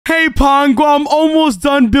Hey, Pongo, I'm almost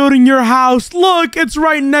done building your house. Look, it's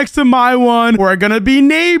right next to my one. We're gonna be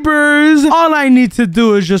neighbors. All I need to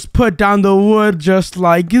do is just put down the wood just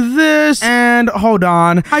like this. And hold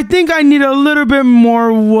on. I think I need a little bit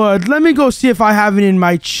more wood. Let me go see if I have it in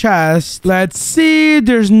my chest. Let's see.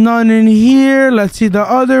 There's none in here. Let's see the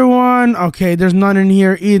other one. Okay, there's none in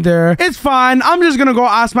here either. It's fine. I'm just gonna go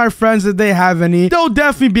ask my friends if they have any. They'll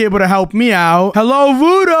definitely be able to help me out. Hello,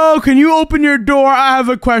 Wudo. Can you open your door? I have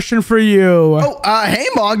a question for you. Oh, hey,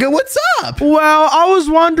 Mongo. What's up? Well, I was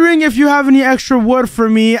wondering if you have any extra wood for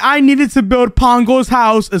me. I needed to build Pongo's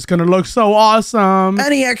house. It's gonna look so awesome.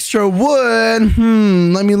 Any extra wood?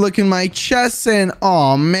 Let me look in my chest and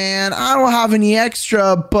oh man, I don't have any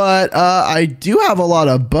extra, but I do have a lot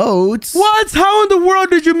of boats. What? How in the world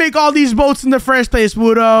did you make all these boats in the first place,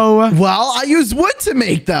 Wudo? Well, I use wood to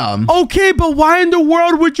make them. Okay, but why in the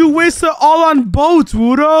world would you waste it all on boats,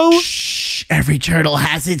 Wudo? Shh, every turtle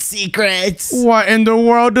has its secrets. What in the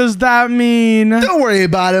world does that mean? Don't worry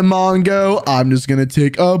about it, Mongo. I'm just gonna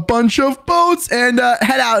take a bunch of boats and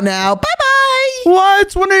head out now. Bye-bye.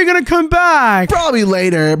 What? When are you gonna come back? Probably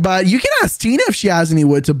later, but you can ask Tina if she has any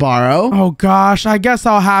wood to borrow. Oh gosh, I guess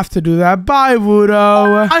I'll have to do that. Bye,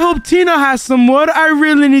 Wudo. I hope Tina has some wood. I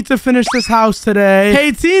really need to finish this house today.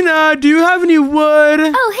 Hey, Tina, do you have any wood?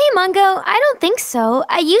 Oh, hey, Mongo. I don't think so.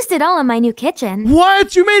 I used it all in my new kitchen.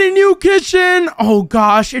 What? You made a new kitchen? Oh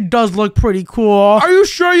gosh, it does look pretty cool. Are you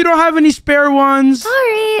sure you don't have any spare ones?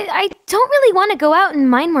 Sorry, I don't really want to go out and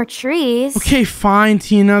mine more trees. Okay, fine,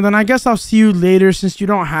 Tina. Then I guess I'll see you later since you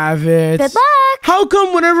don't have it. Good luck. How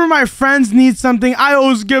come whenever my friends need something, I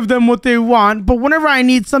always give them what they want, but whenever I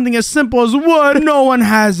need something as simple as wood, no one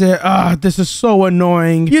has it? Ugh, this is so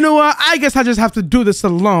annoying. You know what? I guess I just have to do this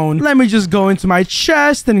alone. Let me just go into my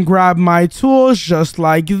chest and grab my tools just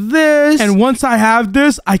like this. And once I have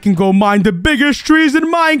this, I can go mine the biggest trees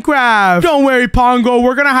in Minecraft. Don't worry, Pongo.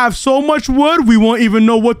 We're gonna have so much wood, we won't even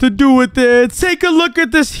know what to do with it. Take a look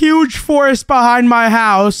at this huge forest behind my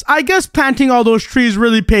house. I guess planting all those trees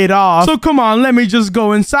really paid off. So come on, let me just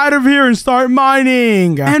go inside of here and start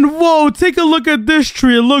mining. And whoa, take a look at this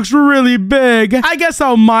tree. It looks really big. I guess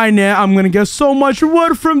I'll mine it. I'm gonna get so much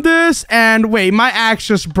wood from this. And wait, my axe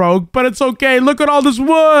just broke, but it's okay. Look at all this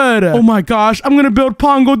wood. Oh my gosh, I'm gonna build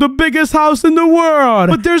Pongo the biggest house in the world.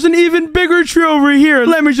 But there's an even bigger tree over here.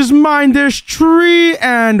 Let me just mine this tree.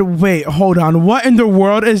 And wait, hold on. What in the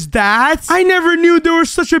world is that? I never knew there was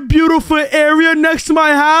such a beautiful area next to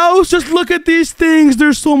my house. Just look at these things.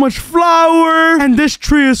 There's so much flower. And this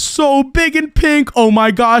tree is so big and pink. Oh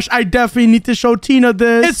my gosh, I definitely need to show Tina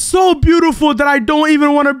this. It's so beautiful that I don't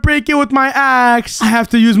even want to break it with my axe. I have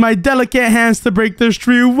to use my delicate hands to break this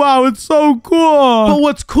tree. Wow, it's so cool. But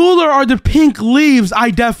what's cooler are the pink leaves.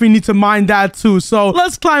 I definitely need to mine that too. So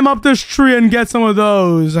let's climb up this tree and get some of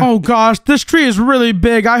those. Oh gosh, this tree is really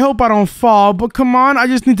big. I hope I don't fall. But come on, I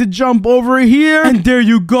just need to jump over here. And there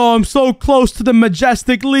you go. I'm so close to the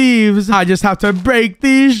majestic leaves. I just have to break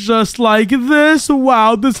these just like this.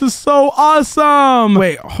 Wow, this is so awesome.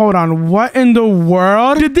 Wait, hold on. What in the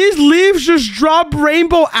world? Did these leaves just drop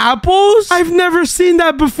rainbow apples? I've never seen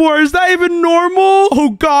that before. Is that even normal?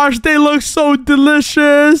 Oh gosh, they look so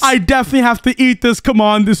delicious. I definitely have to eat this. Come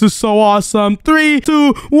on, this is so awesome. 3,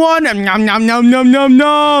 2, 1. Nom, nom, nom, nom, nom,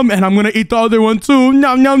 nom. And I'm gonna eat the other one too.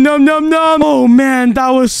 Nom, nom, nom, nom, nom. Oh man, that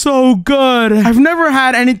was so good. I've never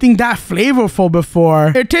had anything that flavorful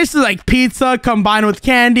before. It tasted like pizza combined with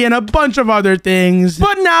candy and a bunch of other things.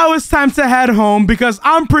 But now it's time to head home because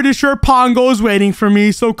I'm pretty sure Pongo's waiting for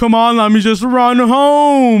me. So come on, let me just run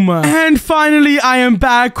home. And finally, I am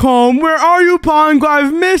back home. Where are you, Pongo?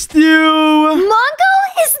 I've missed you. Mongo,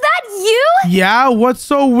 is that you? Yeah, what's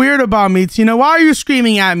so weird about me, Tina? Why are you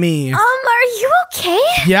screaming at me? Are you okay?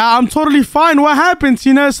 Yeah, I'm totally fine. What happened,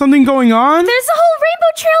 Tina? Is something going on? There's a whole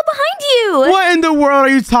rainbow trail behind you. What in the world are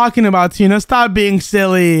you talking about, Tina? Stop being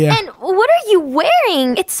silly. And what are you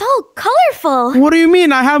wearing? It's all colorful. What do you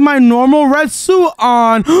mean? I have my normal red suit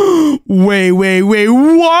on. Wait,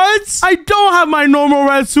 what? I don't have my normal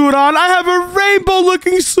red suit on. I have a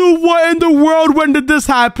rainbow-looking suit. What in the world? When did this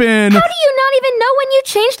happen? How do you not even know when you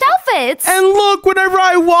changed outfits? And look, whenever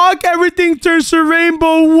I walk, everything turns to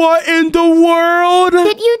rainbow. What in the world?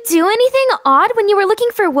 Did you do anything odd when you were looking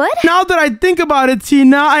for wood? Now that I think about it,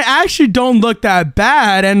 Tina, I actually don't look that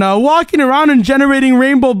bad. And walking around and generating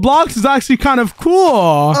rainbow blocks is actually kind of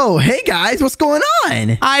cool. Oh, hey guys, what's going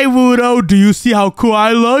on? Hi, Wudo. Do you see how cool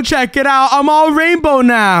I look? Check it out. I'm all rainbow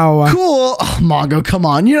now. Cool. Oh, Mongo, come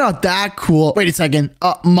on. You're not that cool. Wait a second.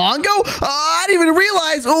 Mongo? I didn't even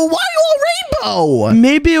realize. Why are you all rainbow?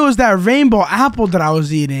 Maybe it was that rainbow apple that I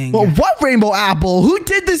was eating. Well, what rainbow apple? Who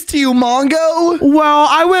did this to you, Mongo? Well,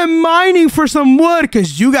 I went mining for some wood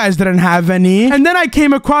because you guys didn't have any. And then I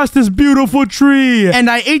came across this beautiful tree. And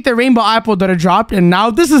I ate the rainbow apple that I dropped. And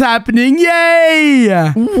now this is happening.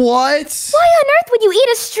 Yay! What? Why on earth would you eat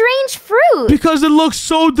a strange fruit? Because it looks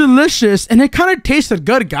so delicious. And it kind of tasted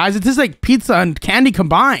good, guys. It tastes like pizza and candy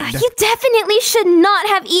combined. You definitely should not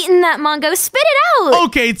have eaten that, Mongo. Spit it out.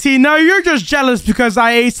 Okay, Tina, you're just jealous because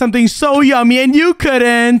I ate something so yummy and you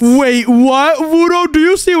couldn't. Wait, what? Wudo, do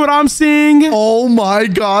you see what I'm seeing? Oh my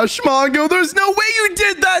gosh, Mongo, there's no way you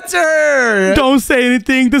did that to her. Don't say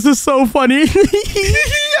anything. This is so funny.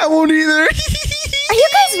 I won't either. Are you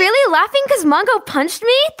guys really laughing because Mongo punched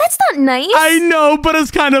me? That's not nice. I know, but it's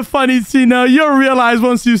kind of funny, Tina. You'll realize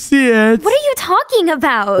once you see it. What are you talking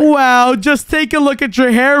about? Well, just take a look at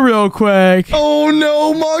your hair real quick. Oh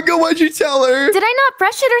no, Mongo, what'd you tell her? Did I not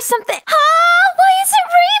brush it or something? Ah, why is it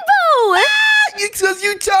rainbow? Because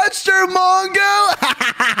you touched her, Mongo.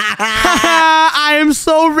 I am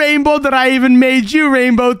so rainbow that I even made you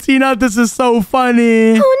rainbow, Tina. This is so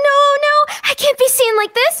funny. Oh no, I can't be seen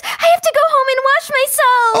like this. I have to go home and wash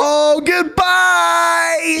myself. Oh,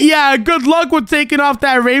 goodbye. Yeah, good luck with taking off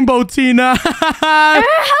that rainbow, Tina. How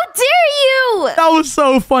dare you? That was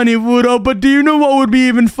so funny, Wudo. But do you know what would be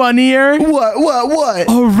even funnier? What?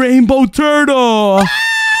 A rainbow turtle.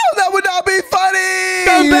 That would not be funny.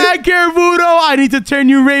 Come back here, Wudo. I need to turn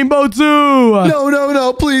you rainbow too.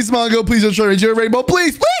 No. Please, Mongo. Please don't turn me into a rainbow.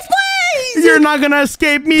 Please. You're not gonna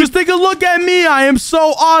escape me. Just take a look at me. I am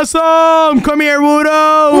so awesome. Come here,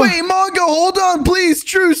 Wudo. Wait, Mongo, hold on, please.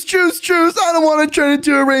 Truce. I don't want to turn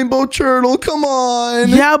into a rainbow turtle. Come on.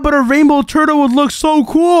 Yeah, but a rainbow turtle would look so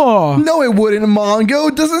cool. No, it wouldn't,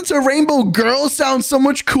 Mongo. Doesn't a rainbow girl sound so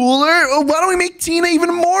much cooler? Why don't we make Tina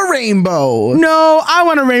even more rainbow? No, I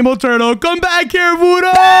want a rainbow turtle. Come back here,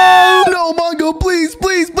 Wudo. No, Mongo, please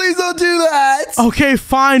don't do that. Okay,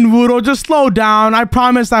 fine, Wudo. Just slow down. I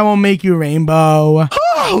promise I won't make you rainbow.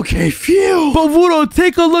 Okay, phew. But Wudo,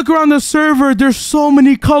 take a look around the server. There's so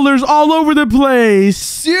many colors all over the place.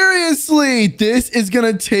 Seriously, this is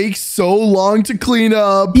gonna take so long to clean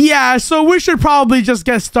up. Yeah, so we should probably just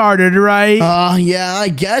get started, right? Yeah, I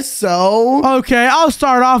guess so. Okay, I'll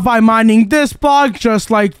start off by mining this block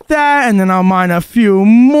just like that, and then I'll mine a few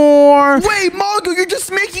more. Wait, Mongo, you're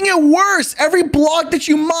just making it worse. Every block that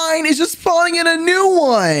you mine is just spawning in a new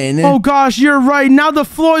one. Oh gosh, you're right. Now the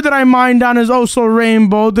floor that I mined down is also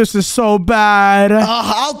rainbow. This is so bad.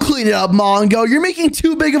 I'll clean it up, Mongo. You're making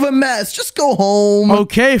too big of a mess. Just go home.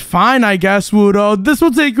 Okay, fine, I guess, Wudo. This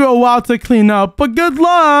will take you a while to clean up, but good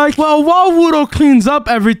luck. Well, while Wudo cleans up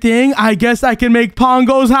everything, I guess I can make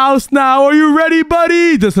Pongo's house now. Are you ready,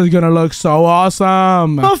 buddy? This is gonna look so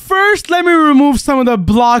awesome. But first, let me remove some of the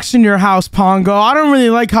blocks in your house, Pongo. I don't really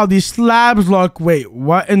like how these slabs look. Wait,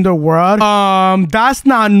 what in the world? That's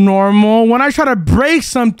not normal. When I try to break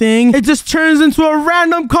something, it just turns into a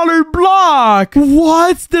random colored block.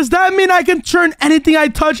 What? Does that mean I can turn anything I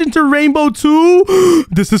touch into rainbow too?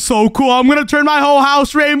 This is so cool. I'm gonna turn my whole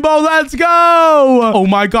house rainbow. Let's go. Oh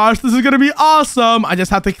my gosh, this is gonna be awesome. I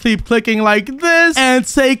just have to keep clicking like this and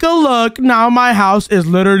take a look. Now my house is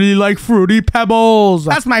literally like Fruity Pebbles.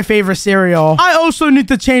 That's my favorite cereal. I also need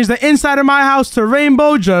to change the inside of my house to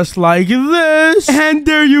rainbow just like this. And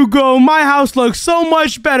there you go. My house looks so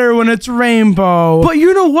much better when it's rainbow. But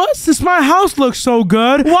you know what? Since my house looks so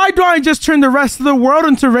good, why don't I just turn the rest of the world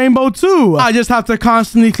into rainbow too? I just have to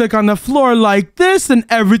constantly click on the floor like this and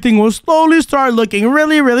everything will slowly start looking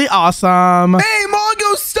really, really awesome. Hey,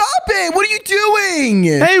 Mongo, stop it. What are you doing?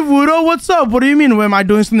 Hey, Wudo, what's up? What do you mean? Am I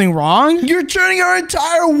doing something wrong? You're turning our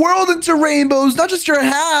entire world into rainbows, not just your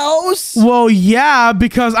house. Well, yeah,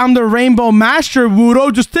 because I'm the rainbow master,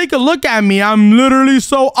 Wudo. Just take a look at me. I'm literally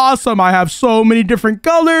so awesome. I have so many different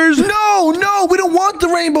colors. No, we don't want the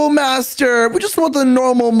rainbow master. We just want the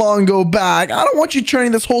normal Mongo back. I don't want you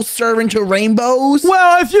turning this whole server into rainbows.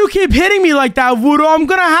 Well, if you keep hitting me like that, Wudo, I'm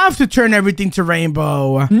gonna have to turn everything to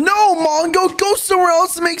rainbow. No, Mongo, go somewhere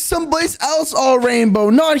else and make someplace else all rainbow,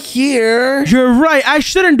 not here. You're right. I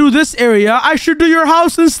shouldn't do this area. I should do your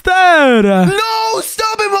house instead. No,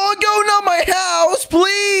 stop it, Mongo, not my house,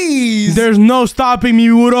 please. There's no stopping me,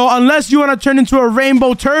 Wudo, unless you want to turn into a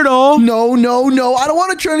rainbow turtle. No, I don't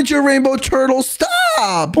want to turn into a rainbow turtle.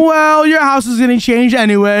 Stop. Well, your house is gonna change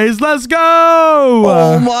anyways. Let's go.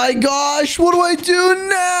 Oh my gosh, what do I do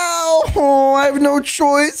now? Oh, I have no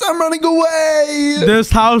choice. I'm running away.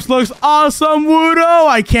 This house looks awesome, Wudo.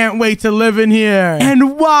 I can't wait to live in here.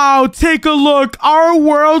 And wow, take a look. Our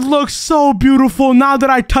world looks so beautiful now that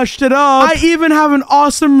I touched it up. I even have an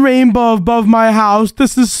awesome rainbow above my house. house.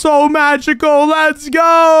 This is so magical. Let's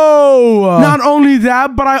go. Not only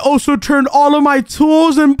that, but I also turned all of my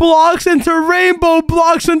tools and blocks into rainbow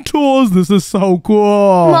blocks and tools. This is so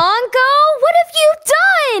cool. Mongo, what have you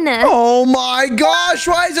done? Oh my gosh,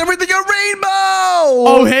 why is everything a rainbow?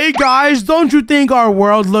 Oh, hey guys, don't you think our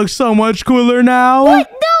world looks so much cooler now? What?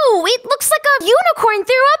 No, it looks like a unicorn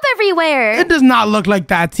threw up everywhere. It does not look like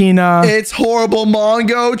that, Tina. It's horrible,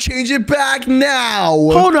 Mongo. Change it back now.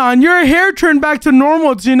 Hold on, your hair turned back to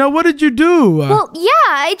normal, Tina. What did you do? Well, yeah,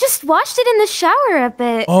 I just washed it in the shower a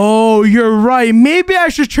bit. Oh, you're right. Maybe I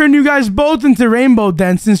should turn you guys both into rainbow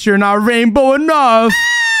then, since you're not rainbow enough.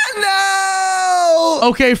 No!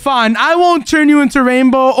 Okay, fine. I won't turn you into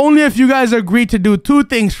rainbow, only if you guys agree to do 2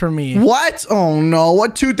 things for me. What? Oh no,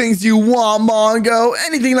 what 2 things do you want, Mongo?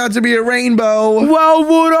 Anything not to be a rainbow. Well,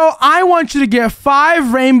 Wudo, I want you to get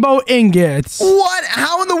 5 rainbow ingots. What?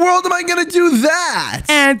 How in the world am I gonna do that?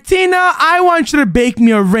 And Tina, I want you to bake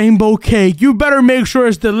me a rainbow cake. You better make sure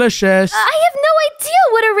it's delicious. I have no idea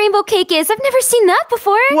what a rainbow cake is. I've never seen that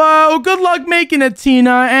before. Well, good luck making it,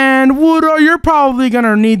 Tina. And Wudo, you're probably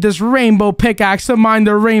gonna need this rainbow pickaxe to mine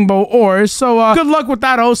the rainbow ores. So, good luck with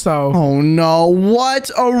that also. Oh no, what?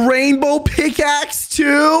 A rainbow pickaxe too?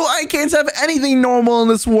 I can't have anything normal in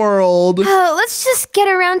this world. Let's just get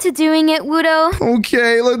around to doing it, Wudo.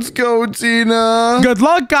 Okay, let's go, Tina. Good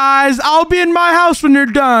luck, guys. I'll be in my house when you're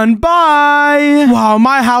done. Bye. Wow,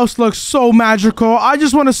 my house looks so magical. I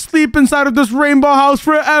just want to sleep inside of this rainbow house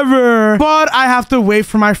forever. But I have to wait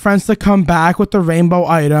for my friends to come back with the rainbow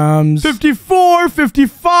items. 54,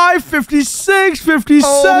 55, 56, 57.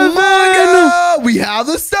 Oh my God, we have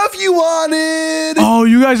the stuff you wanted. Oh,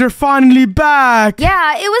 you guys are finally back.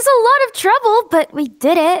 Yeah, it was a lot of trouble, but we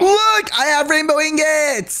did it. Look, I have rainbow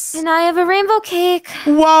ingots. And I have a rainbow cake.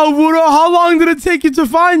 Wow, Wudo, how long did it take you to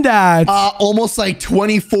find that? Almost like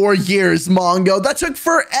 24 years, Mongo. That took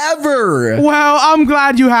forever. Well, I'm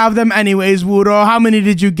glad you have them anyways, Wudo. How many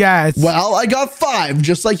did you get? Well, I got 5,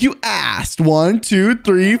 just like you asked. 1, 2,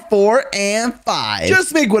 3, 4, and 5.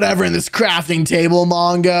 Just make whatever in this crafting table,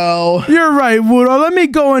 Mongo. You're right, Wudo. Let me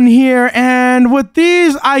go in here, and with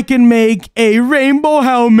these, I can make a rainbow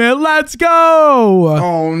helmet. Let's go.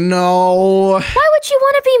 Oh, no. Why would you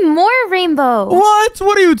want to be more rainbow? What?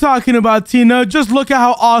 What are you talking about, Tina? Just look at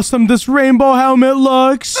how awesome this rainbow helmet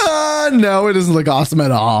looks. No, it doesn't look awesome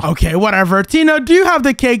at all. Okay, whatever. Tina, do you have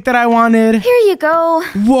the cake that I wanted? Here you go.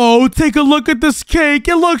 Whoa, take a look at this cake.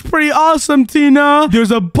 It looks pretty awesome, Tina.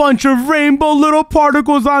 There's a bunch of rainbow little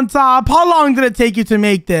particles on top. How long did it take you to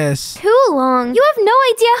make this? Too long. You have no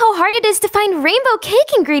idea how hard it is to find rainbow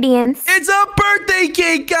cake ingredients. It's a birthday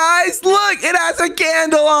cake, guys. Look, it has a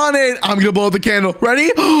candle on it. I'm gonna blow the candle.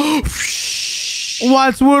 Ready?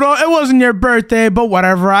 What, Wudo? It wasn't your birthday, but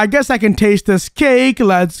whatever. I guess I can taste this cake.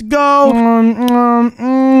 Let's go.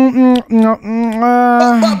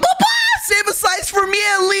 Save a slice for me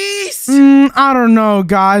at least. I don't know,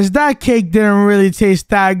 guys. That cake didn't really taste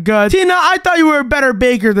that good. Tina, I thought you were a better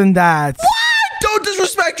baker than that. What? Don't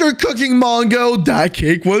disrespect your cooking, Mongo. That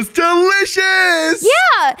cake was delicious.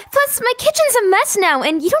 Yeah, plus my kitchen's a mess now,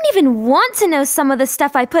 and you don't even want to know some of the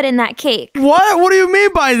stuff I put in that cake. What? What do you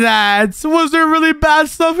mean by that? Was there really bad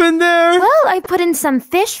stuff in there? Well, I put in some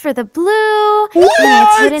fish for the blue. What? And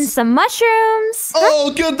I put in some mushrooms.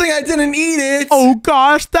 Oh, good thing I didn't eat it. Oh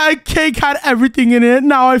gosh, that cake had everything in it.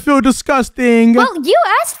 Now I feel disgusting. Well, you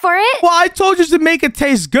asked for it. Well, I told you to make it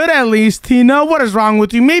taste good at least, Tina. What is wrong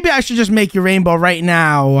with you? Maybe I should just make you rainbow right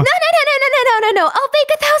now. No. I'll bake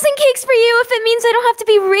 1,000 cakes for you if it means I don't have to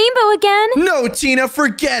be rainbow again. No, Tina,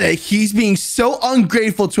 forget it. He's being so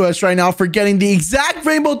ungrateful to us right now for getting the exact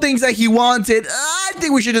rainbow things that he wanted. I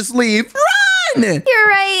think we should just leave. Run! You're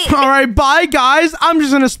right. All right, bye, guys. I'm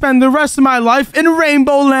just going to spend the rest of my life in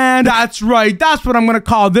Rainbow Land. That's right. That's what I'm going to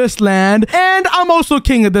call this land. And I'm also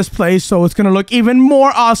king of this place, so it's going to look even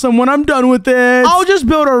more awesome when I'm done with it. I'll just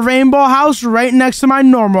build a rainbow house right next to my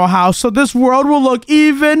normal house, so this world will look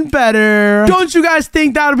even better. Don't you guys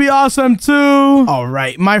think that would be awesome, too? All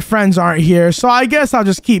right, my friends aren't here, so I guess I'll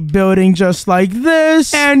just keep building just like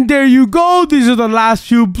this. And there you go. These are the last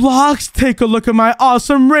few blocks. Take a look at my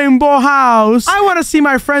awesome rainbow house. I want to see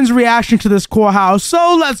my friend's reaction to this cool house,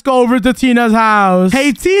 so let's go over to Tina's house.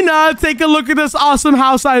 Hey, Tina, take a look at this awesome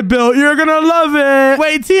house I built. You're gonna love it.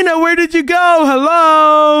 Wait, Tina, where did you go?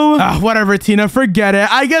 Hello? Whatever, Tina, forget it.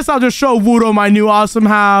 I guess I'll just show Wudo my new awesome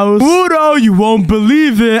house. Wudo, you won't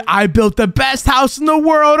believe it. I built the best house in the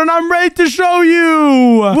world, and I'm ready to show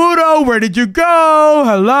you. Wudo, where did you go?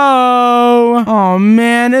 Hello? Oh,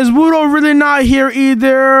 man, is Wudo really not here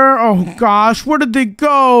either? Oh, gosh, where did they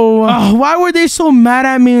go? Why were they so mad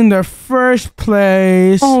at me in the first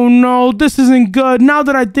place. Oh no, this isn't good. Now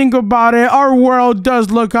that I think about it, our world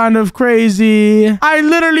does look kind of crazy. I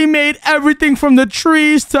literally made everything from the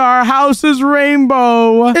trees to our houses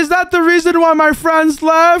rainbow. Is that the reason why my friends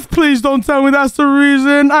left? Please don't tell me that's the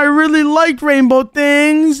reason. I really like rainbow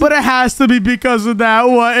things, but it has to be because of that.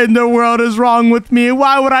 What in the world is wrong with me?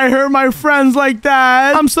 Why would I hurt my friends like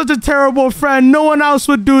that? I'm such a terrible friend. No one else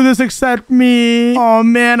would do this except me. Oh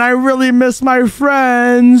man, I really miss my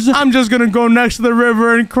friends. I'm just gonna go next to the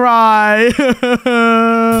river and cry.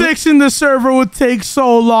 Fixing the server would take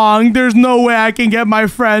so long. There's no way I can get my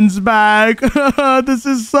friends back. This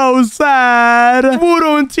is so sad.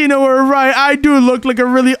 Wudo and Tina were right. I do look like a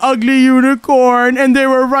really ugly unicorn, and they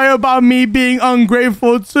were right about me being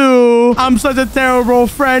ungrateful too. I'm such a terrible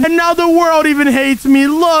friend, and now the world even hates me.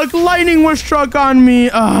 Look, lightning was struck on me.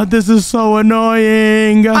 This is so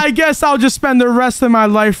annoying. I guess I'll just spend the rest of my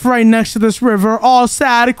life right next to this river, all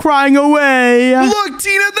sad, crying away. Look,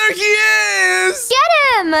 Tina, there he is.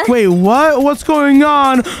 Get him! Wait, what? What's going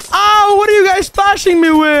on? Oh, what are you guys splashing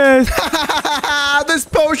me with? This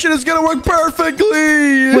potion is gonna work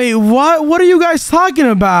perfectly. Wait, what? What are you guys talking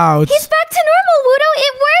about? He's back to normal, Wudo.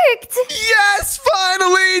 It worked. Yes,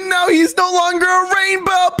 finally. Now he's no longer a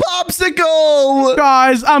rainbow popsicle.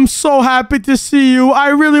 Guys, I'm so happy to see you. I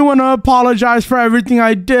really want to apologize for everything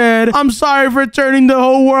I did. I'm sorry for turning the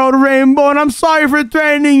whole world rainbow, and I'm sorry for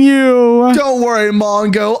threatening you. Don't worry,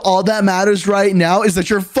 Mongo. All that matters right now is that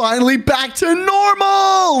you're finally back to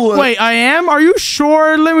normal. Wait, I am? Are you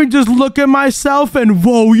sure? Let me just look at myself and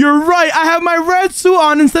whoa, you're right. I have my red suit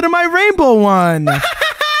on instead of my rainbow one.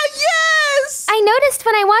 Yes. I noticed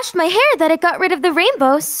when I washed my hair that it got rid of the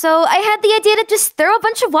rainbow, so I had the idea to just throw a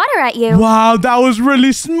bunch of water at you. Wow, that was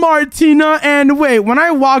really smart, Tina. And wait, when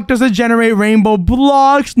I walk, does it generate rainbow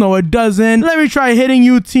blocks? No, it doesn't. Let me try hitting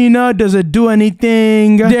you, Tina. Does it do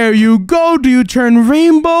anything? There you go. Do you turn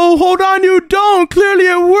rainbow? Hold on, you don't. Clearly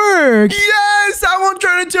it worked. Yes, I won't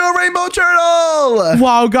turn into a rainbow turtle.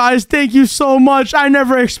 Wow, guys, thank you so much. I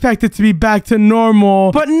never expected to be back to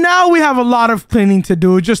normal. But now we have a lot of cleaning to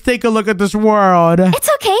do. Just take a look at this world. It's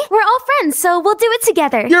okay. We're all friends, so we'll do it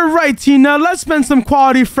together. You're right, Tina. Let's spend some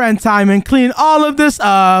quality friend time and clean all of this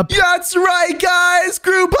up. That's right, guys.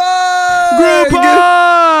 Group hug. Group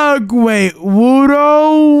hug! Wait,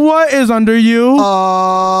 Wudo, what is under you?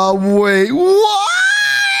 Wait, what?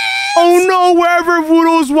 Oh no, wherever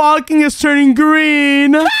Wudo's walking is turning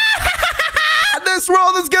green. This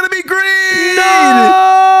world is gonna be green.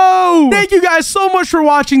 No! Thank you guys so much for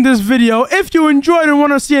watching this video. If you enjoyed and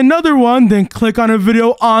want to see another one, then click on a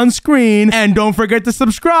video on screen. And don't forget to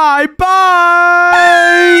subscribe. Bye!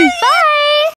 Bye!